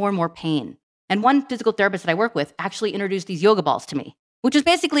having more and more pain. And one physical therapist that I work with actually introduced these yoga balls to me, which is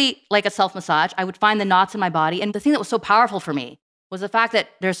basically like a self-massage. I would find the knots in my body. And the thing that was so powerful for me was the fact that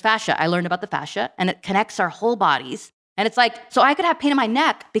there's fascia. I learned about the fascia, and it connects our whole bodies. And it's so I could have pain in my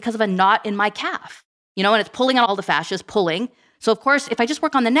neck because of a knot in my calf, and it's pulling on all the fascias, pulling. So of course, if I just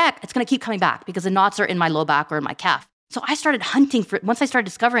work on the neck, it's going to keep coming back because the knots are in my low back or in my calf. So I started hunting for it. Once I started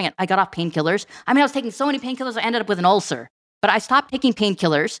discovering it, I got off painkillers. I was taking so many painkillers, I ended up with an ulcer. But I stopped taking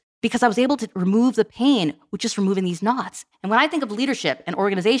painkillers because I was able to remove the pain with just removing these knots. And when I think of leadership and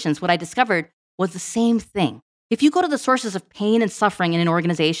organizations, what I discovered was the same thing. If you go to the sources of pain and suffering in an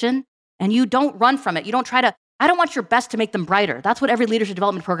organization and you don't run from it, you don't I don't want your best to make them brighter. That's what every leadership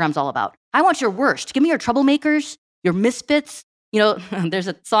development program is all about. I want your worst. Give me your troublemakers, your misfits. There's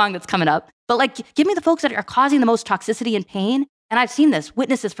a song that's coming up, but give me the folks that are causing the most toxicity and pain. And I've seen this,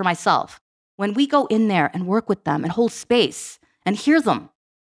 witness this for myself. When we go in there and work with them and hold space and hear them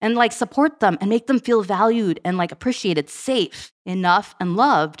and support them and make them feel valued and appreciated, safe, enough, and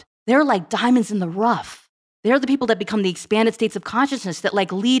loved, they're like diamonds in the rough. They're the people that become the expanded states of consciousness that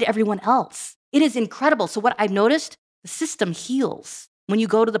lead everyone else. It is incredible. So what I've noticed, the system heals when you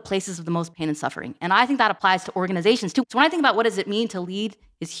go to the places of the most pain and suffering. And I think that applies to organizations too. So when I think about what does it mean to lead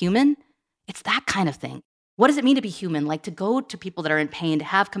is human, it's that kind of thing. What does it mean to be human? To go to people that are in pain, to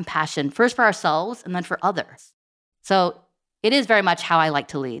have compassion, first for ourselves and then for others. So it is very much how I like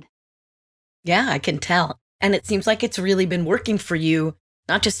to lead. Yeah, I can tell. And it seems like it's really been working for you,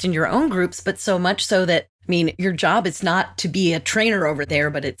 not just in your own groups, but so much so that, your job is not to be a trainer over there,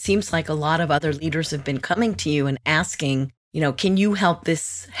 but it seems like a lot of other leaders have been coming to you and asking, can you help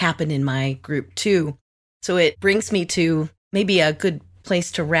this happen in my group too? So it brings me to maybe a good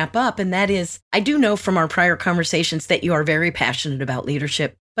place to wrap up. And that is, I do know from our prior conversations that you are very passionate about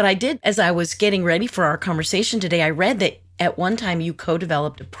leadership. But I did, as I was getting ready for our conversation today, I read that at one time you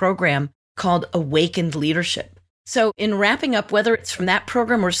co-developed a program called Awakened Leadership. So in wrapping up, whether it's from that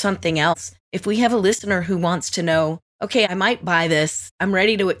program or something else, if we have a listener who wants to know, okay, I might buy this, I'm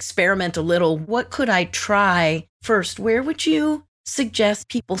ready to experiment a little, what could I try first? Where would you suggest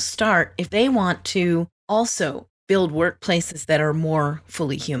people start if they want to also build workplaces that are more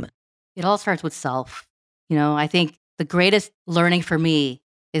fully human? It all starts with self. I think the greatest learning for me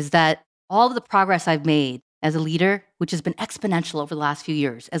is that all of the progress I've made as a leader, which has been exponential over the last few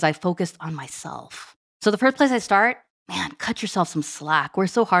years as I focused on myself. So the first place I start, cut yourself some slack. We're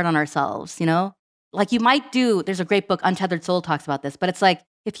so hard on ourselves, you might do, there's a great book, Untethered Soul talks about this, but it's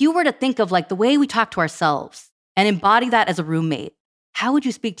if you were to think of the way we talk to ourselves and embody that as a roommate, how would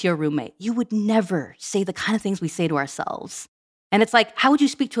you speak to your roommate? You would never say the kind of things we say to ourselves. And it's how would you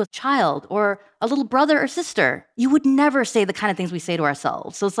speak to a child or a little brother or sister? You would never say the kind of things we say to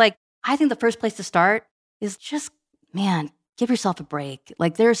ourselves. So it's I think the first place to start is just, give yourself a break.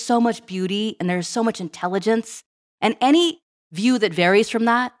 There's so much beauty and there's so much intelligence. And any view that varies from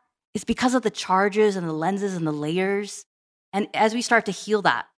that is because of the charges and the lenses and the layers. And as we start to heal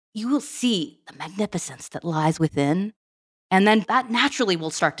that, you will see the magnificence that lies within. And then that naturally will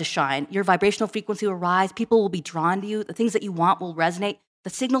start to shine. Your vibrational frequency will rise. People will be drawn to you. The things that you want will resonate. The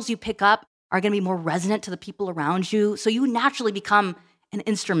signals you pick up are going to be more resonant to the people around you. So you naturally become an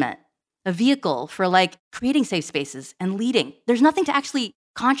instrument, a vehicle for creating safe spaces and leading. There's nothing to actually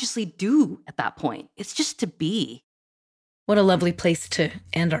consciously do at that point. It's just to be. What a lovely place to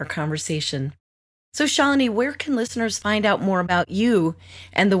end our conversation. So Shalini, where can listeners find out more about you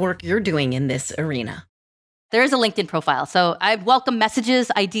and the work you're doing in this arena? There is a LinkedIn profile. So I welcome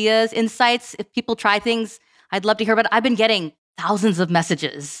messages, ideas, insights. If people try things, I'd love to hear about it. I've been getting thousands of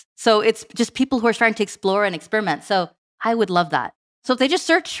messages. So it's just people who are starting to explore and experiment. So I would love that. So if they just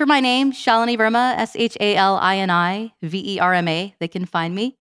search for my name, Shalini Verma, Shalini Verma, they can find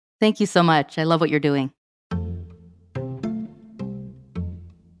me. Thank you so much. I love what you're doing.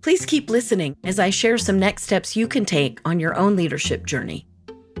 Please keep listening as I share some next steps you can take on your own leadership journey.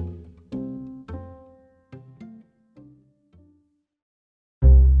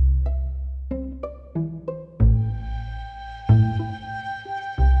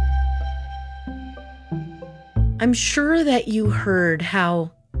 I'm sure that you heard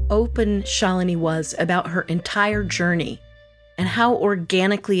how open Shalini was about her entire journey and how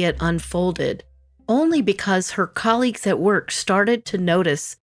organically it unfolded, only because her colleagues at work started to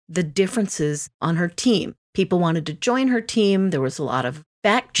notice the differences on her team. People wanted to join her team. There was a lot of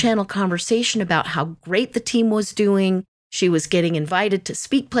back-channel conversation about how great the team was doing. She was getting invited to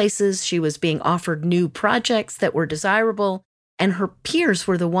speak places. She was being offered new projects that were desirable. And her peers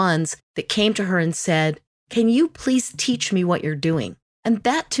were the ones that came to her and said, "Can you please teach me what you're doing?" And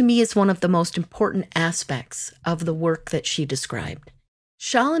that to me is one of the most important aspects of the work that she described.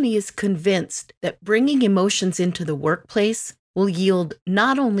 Shalini is convinced that bringing emotions into the workplace will yield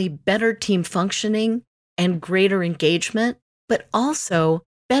not only better team functioning and greater engagement, but also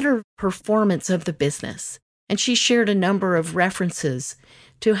better performance of the business. And she shared a number of references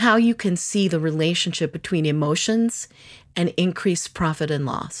to how you can see the relationship between emotions and increased profit and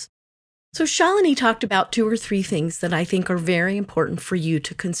loss. So Shalini talked about 2 or 3 things that I think are very important for you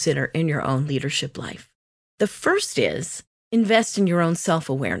to consider in your own leadership life. The first is invest in your own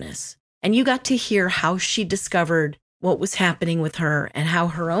self-awareness. And you got to hear how she discovered what was happening with her and how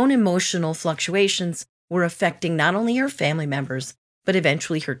her own emotional fluctuations were affecting not only her family members, but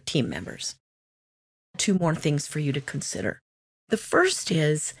eventually her team members. 2 more things for you to consider. The first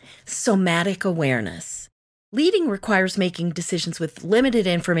is somatic awareness. Leading requires making decisions with limited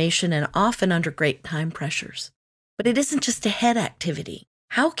information and often under great time pressures. But it isn't just a head activity.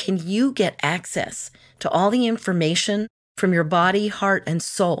 How can you get access to all the information from your body, heart, and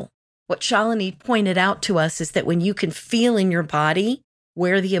soul? What Shalini pointed out to us is that when you can feel in your body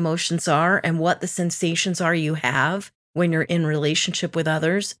where the emotions are and what the sensations are you have when you're in relationship with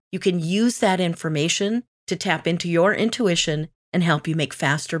others, you can use that information to tap into your intuition and help you make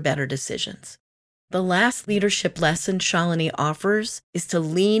faster, better decisions. The last leadership lesson Shalini offers is to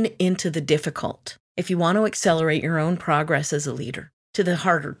lean into the difficult if you want to accelerate your own progress as a leader, to the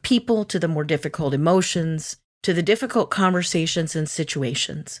harder people, to the more difficult emotions, to the difficult conversations and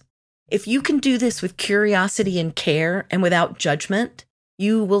situations. If you can do this with curiosity and care and without judgment,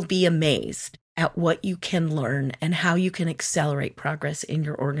 you will be amazed at what you can learn and how you can accelerate progress in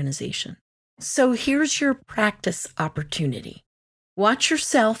your organization. So here's your practice opportunity. Watch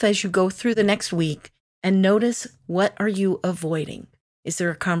yourself as you go through the next week and notice, what are you avoiding? Is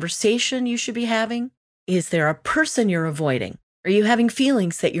there a conversation you should be having? Is there a person you're avoiding? Are you having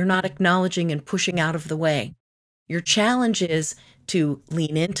feelings that you're not acknowledging and pushing out of the way? Your challenge is to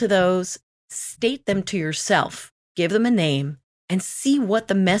lean into those, state them to yourself, give them a name, and see what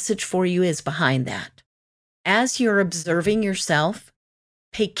the message for you is behind that. As you're observing yourself,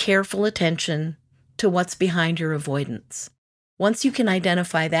 pay careful attention to what's behind your avoidance. Once you can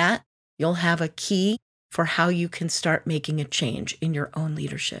identify that, you'll have a key for how you can start making a change in your own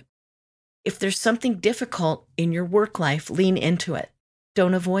leadership. If there's something difficult in your work life, lean into it.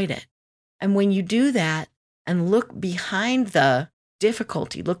 Don't avoid it. And when you do that and look behind the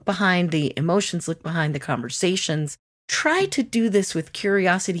difficulty, look behind the emotions, look behind the conversations, try to do this with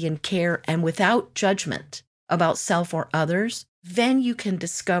curiosity and care and without judgment about self or others, then you can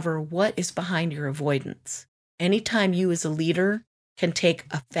discover what is behind your avoidance. Anytime you as a leader can take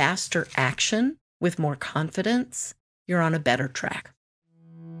a faster action with more confidence, you're on a better track.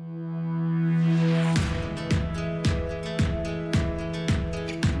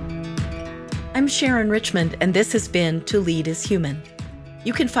 I'm Sharon Richmond, and this has been To Lead is Human.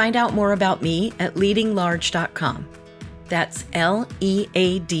 You can find out more about me at leadinglarge.com. That's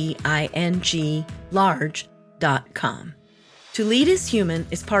LEADING large.com. To Lead is Human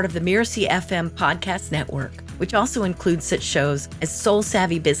is part of the Miracy FM podcast network, which also includes such shows as Soul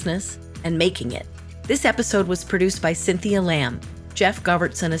Savvy Business and Making It. This episode was produced by Cynthia Lamb. Jeff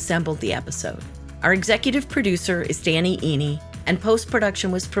Govertson assembled the episode. Our executive producer is Danny Eny, and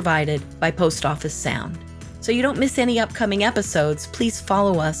post-production was provided by Post Office Sound. So you don't miss any upcoming episodes, please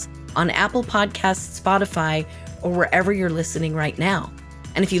follow us on Apple Podcasts, Spotify, or wherever you're listening right now.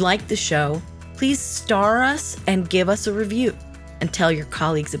 And if you like the show, please star us and give us a review, and tell your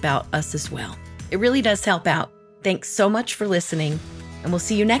colleagues about us as well. It really does help out. Thanks so much for listening, and we'll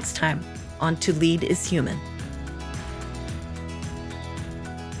see you next time on To Lead is Human.